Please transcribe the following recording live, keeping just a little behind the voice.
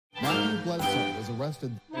Bledsoe was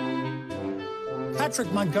arrested.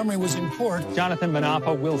 Patrick Montgomery was in court. Jonathan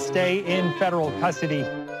Munafo will stay in federal custody.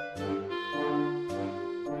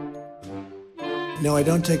 No, I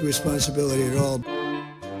don't take responsibility at all.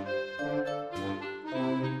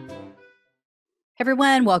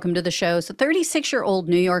 Everyone, welcome to the show. So 36-year-old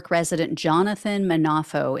New York resident Jonathan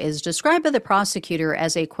Munafo is described by the prosecutor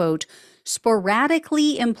as a, quote,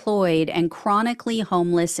 sporadically employed and chronically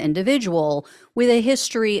homeless individual with a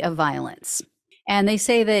history of violence. And they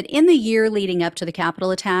say that in the year leading up to the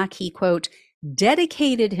Capitol attack, he, quote,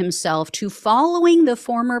 dedicated himself to following the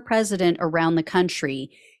former president around the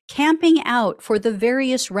country, camping out for the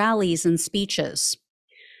various rallies and speeches.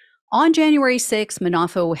 On January 6,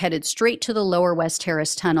 Munafo headed straight to the Lower West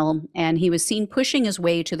Terrace tunnel, and he was seen pushing his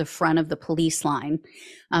way to the front of the police line.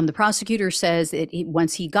 The prosecutor says that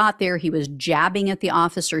once he got there, he was jabbing at the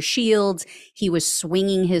officer's shields. He was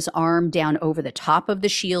swinging his arm down over the top of the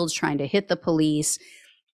shields, trying to hit the police.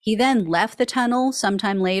 He then left the tunnel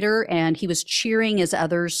sometime later, and he was cheering as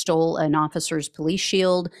others stole an officer's police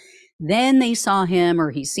shield. Then they saw him, or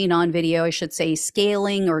he's seen on video, I should say,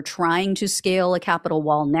 scaling or trying to scale a Capitol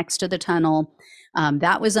wall next to the tunnel.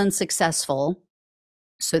 That was unsuccessful.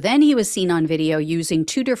 So then he was seen on video using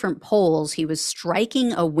two different poles. He was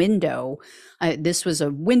striking a window. This was a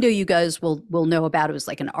window you guys will know about. It was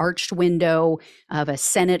like an arched window of a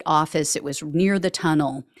Senate office. It was near the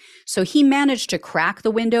tunnel. So he managed to crack the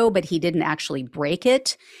window, but he didn't actually break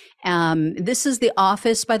it. This is the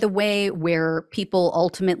office, by the way, where people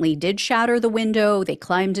ultimately did shatter the window. They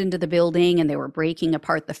climbed into the building and they were breaking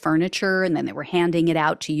apart the furniture, and then they were handing it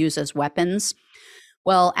out to use as weapons.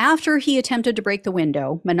 Well, after he attempted to break the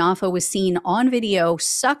window, Munafo was seen on video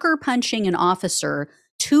sucker punching an officer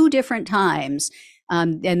 2 different times.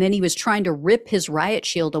 And then he was trying to rip his riot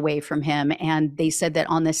shield away from him. And they said that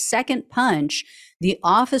on the second punch, the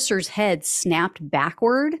officer's head snapped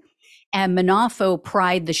backward, and Munafo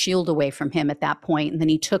pried the shield away from him at that point, and then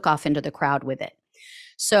he took off into the crowd with it.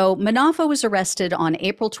 So Munafo was arrested on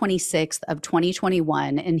April 26th of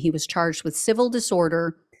 2021, and he was charged with civil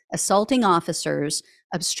disorder, assaulting officers,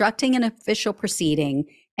 obstructing an official proceeding,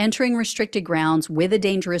 entering restricted grounds with a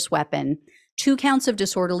dangerous weapon, 2 counts of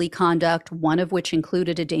disorderly conduct, 1 of which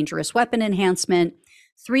included a dangerous weapon enhancement,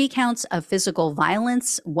 3 counts of physical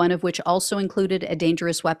violence, 1 of which also included a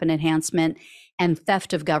dangerous weapon enhancement, and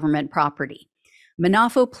theft of government property.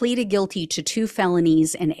 Munafo pleaded guilty to 2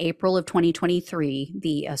 felonies in April of 2023,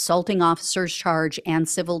 the assaulting officer's charge and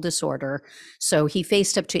civil disorder. So he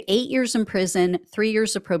faced up to 8 years in prison, 3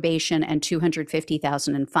 years of probation, and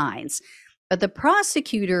 $250,000 in fines. But the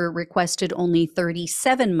prosecutor requested only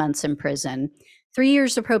 37 months in prison, 3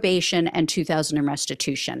 years of probation, and $2,000 in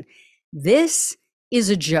restitution. This is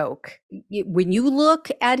a joke. When you look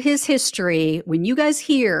at his history, when you guys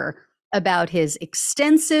hear about his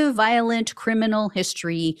extensive violent criminal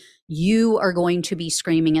history, you are going to be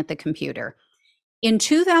screaming at the computer. In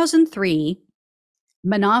 2003,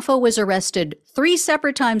 Munafo was arrested 3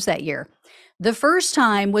 separate times that year. The first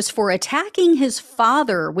time was for attacking his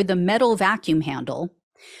father with a metal vacuum handle.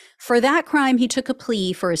 For that crime, he took a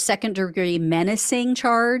plea for a second-degree menacing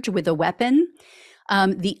charge with a weapon.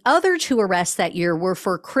 The other 2 arrests that year were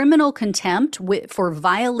for criminal contempt for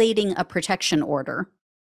violating a protection order.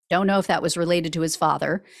 Don't know if that was related to his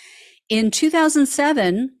father. In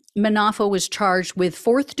 2007, Munafo was charged with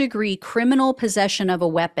 4th-degree criminal possession of a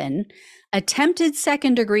weapon, attempted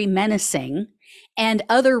second-degree menacing, and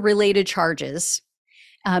other related charges.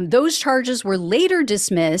 Those charges were later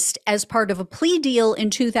dismissed as part of a plea deal in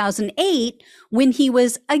 2008 when he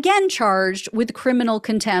was again charged with criminal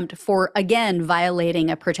contempt for again violating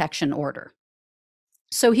a protection order.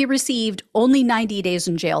 So he received only 90 days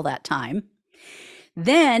in jail that time.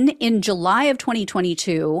 Then in July of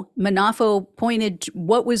 2022, Munafo pointed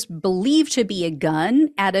what was believed to be a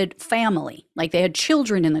gun at a family, like they had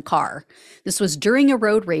children in the car. This was during a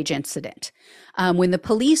road rage incident. When the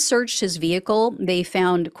police searched his vehicle, they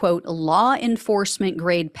found, quote, law enforcement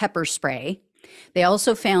grade pepper spray. They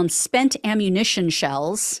also found spent ammunition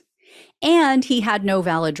shells, and he had no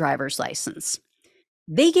valid driver's license.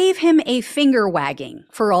 They gave him a finger wagging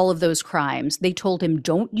for all of those crimes. They told him,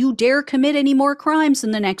 don't you dare commit any more crimes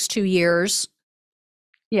in the next 2 years.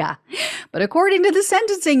 Yeah, but according to the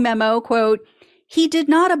sentencing memo, quote, he did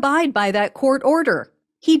not abide by that court order.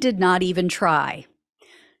 He did not even try.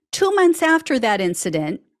 2 months after that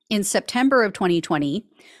incident, in September of 2020,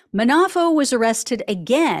 Munafo was arrested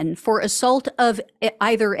again for assault of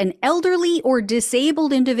either an elderly or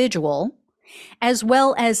disabled individual, as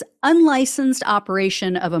well as unlicensed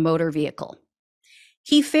operation of a motor vehicle.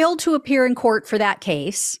 He failed to appear in court for that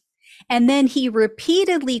case, And then he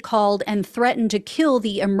repeatedly called and threatened to kill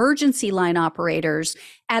the emergency line operators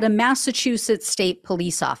at a Massachusetts state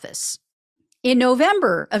police office. In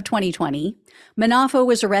November of 2020, Munafo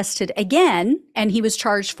was arrested again, and he was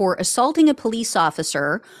charged for assaulting a police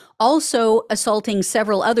officer, also assaulting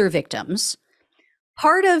several other victims.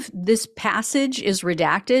 Part of this passage is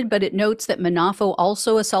redacted, but it notes that Munafo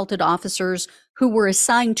also assaulted officers who were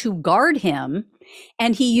assigned to guard him,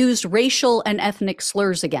 and he used racial and ethnic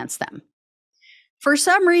slurs against them. For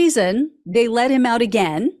some reason, they let him out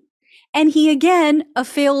again, and he again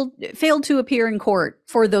failed to appear in court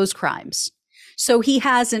for those crimes. So he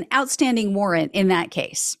has an outstanding warrant in that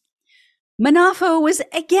case. Munafo was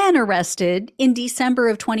again arrested in December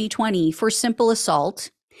of 2020 for simple assault.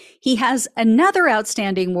 He has another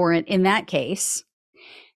outstanding warrant in that case.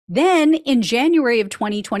 Then in January of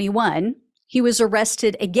 2021, he was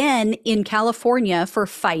arrested again in California for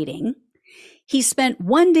fighting. He spent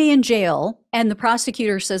 1 day in jail, and the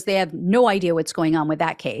prosecutor says they have no idea what's going on with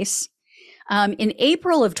that case. In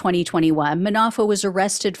April of 2021, Munafo was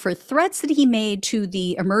arrested for threats that he made to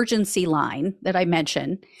the emergency line that I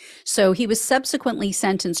mentioned. So he was subsequently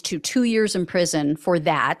sentenced to 2 years in prison for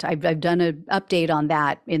that. I've done an update on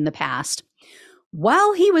that in the past.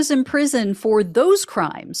 While he was in prison for those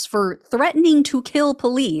crimes, for threatening to kill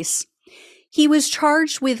police, he was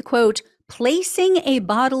charged with, quote, placing a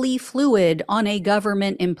bodily fluid on a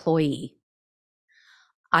government employee.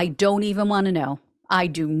 I don't even want to know. I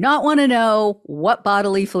do not want to know what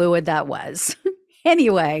bodily fluid that was.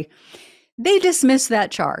 Anyway, they dismissed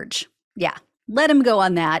that charge. Yeah, let him go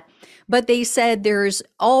on that. But they said there's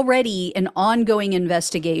already an ongoing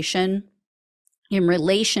investigation in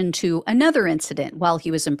relation to another incident while he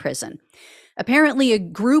was in prison. Apparently, a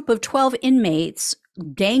group of 12 inmates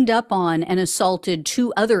ganged up on and assaulted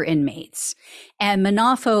 2 other inmates. And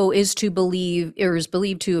Munafo is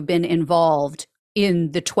believed to have been involved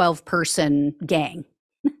in the 12-person gang.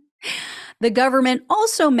 The government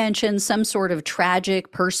also mentioned some sort of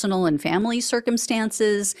tragic personal and family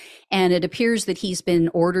circumstances, and it appears that he's been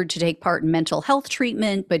ordered to take part in mental health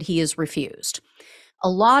treatment, but he has refused. A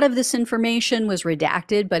lot of this information was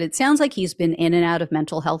redacted, but it sounds like he's been in and out of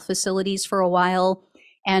mental health facilities for a while.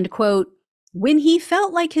 And, quote, when he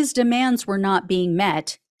felt like his demands were not being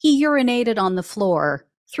met, he urinated on the floor,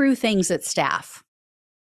 threw things at staff.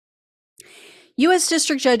 U.S.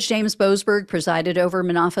 District Judge James Boasberg presided over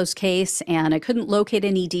Munafo's case, and I couldn't locate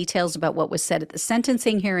any details about what was said at the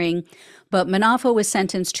sentencing hearing, but Munafo was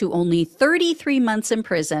sentenced to only 33 months in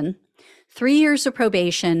prison, 3 years of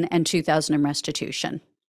probation, and $2,000 in restitution.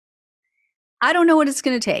 I don't know what it's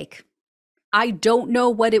going to take. I don't know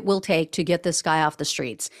what it will take to get this guy off the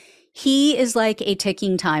streets. He is like a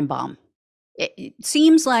ticking time bomb. It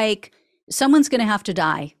seems like someone's going to have to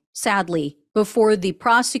die, sadly, before the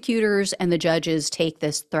prosecutors and the judges take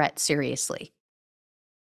this threat seriously.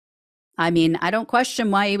 I mean, I don't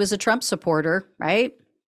question why he was a Trump supporter, right?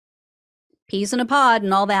 Peas in a pod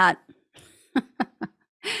and all that.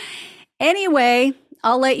 Anyway,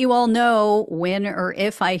 I'll let you all know when or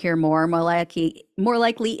if I hear more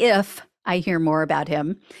likely if I hear more about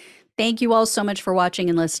him. Thank you all so much for watching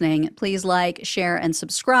and listening. Please like, share, and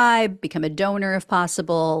subscribe. Become a donor if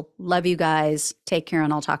possible. Love you guys. Take care,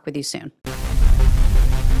 and I'll talk with you soon.